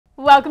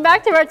Welcome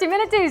back to our 2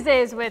 Minute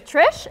Tuesdays with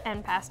Trish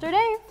and Pastor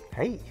Dave.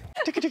 Hey,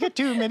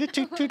 2 minute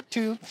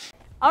two.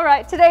 All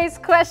right, today's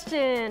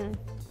question.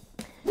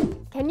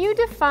 Can you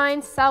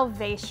define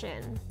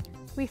salvation?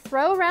 We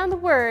throw around the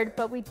word,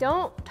 but we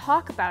don't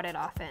talk about it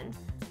often.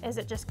 Is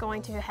it just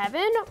going to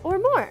heaven or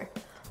more?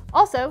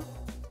 Also,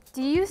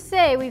 do you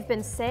say we've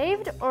been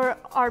saved or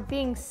are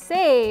being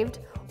saved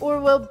or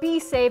will be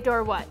saved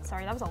or what?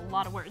 Sorry, that was a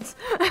lot of words.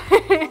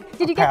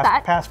 Did you get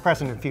that? Past,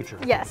 present, and future.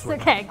 Yes,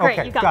 okay, great,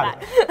 Okay, you got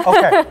that.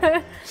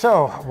 Okay,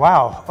 so,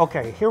 wow,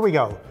 okay, here we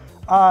go.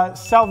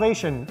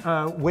 Salvation.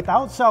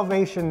 Without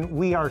salvation,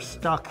 we are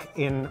stuck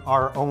in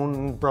our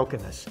own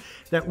brokenness.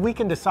 That we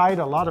can decide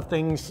a lot of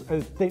things,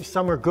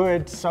 some are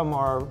good, some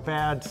are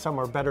bad, some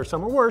are better,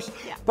 some are worse,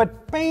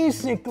 but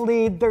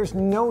basically there's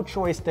no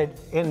choice that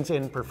ends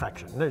in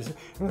perfection. There's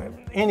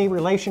any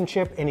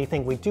relationship,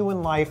 anything we do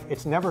in life,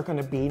 it's never going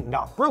to be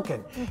not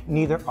broken.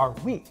 Neither are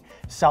we.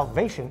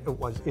 Salvation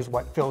is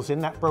what fills in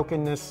that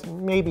brokenness,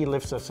 maybe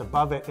lifts us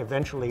above it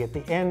eventually at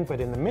the end, but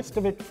in the midst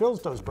of it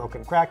fills those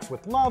broken cracks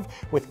with love,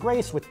 with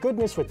grace, with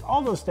goodness, with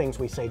all those things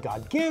we say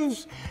God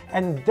gives,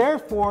 and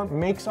therefore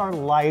makes our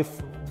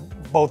life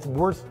both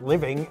worth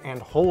living and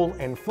whole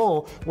and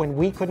full when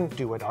we couldn't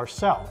do it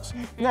ourselves.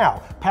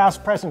 Now,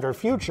 past, present, or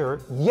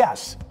future,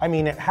 yes. I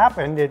mean, it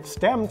happened, it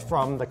stemmed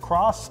from the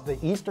cross, the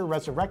Easter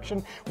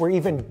resurrection, where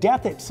even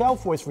death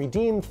itself was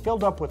redeemed,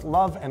 filled up with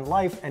love and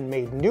life, and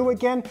made new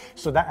again.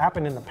 So that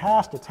happened in the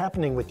past. It's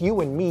happening with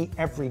you and me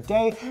every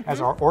day as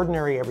our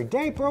ordinary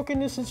everyday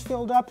brokenness is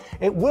filled up.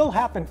 It will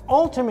happen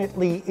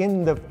ultimately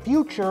in the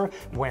future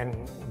when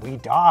we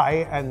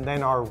die and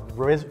then are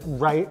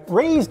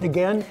raised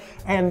again,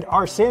 and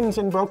our sins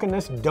and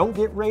brokenness don't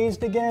get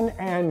raised again,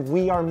 and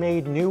we are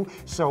made new.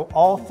 So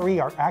all three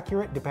are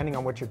accurate depending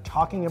on what you're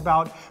talking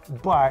about.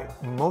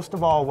 But most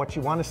of all, what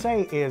you want to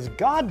say is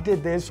God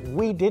did this,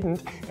 we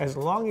didn't. As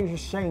long as you're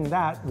saying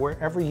that,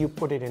 wherever you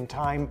put it in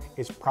time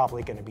is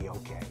probably going to be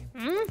okay.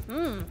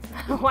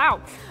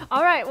 Wow.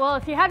 All right, well,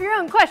 if you have your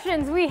own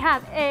questions, we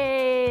have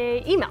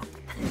a email.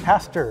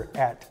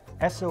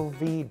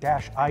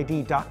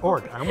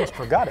 pastor@sov-id.org. I almost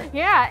forgot it.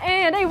 Yeah,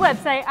 and a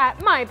website at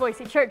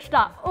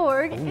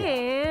myboisechurch.org,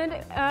 and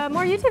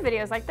more YouTube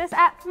videos like this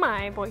at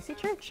My Boise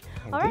Church.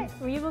 All right,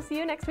 we will see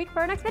you next week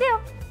for our next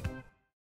video.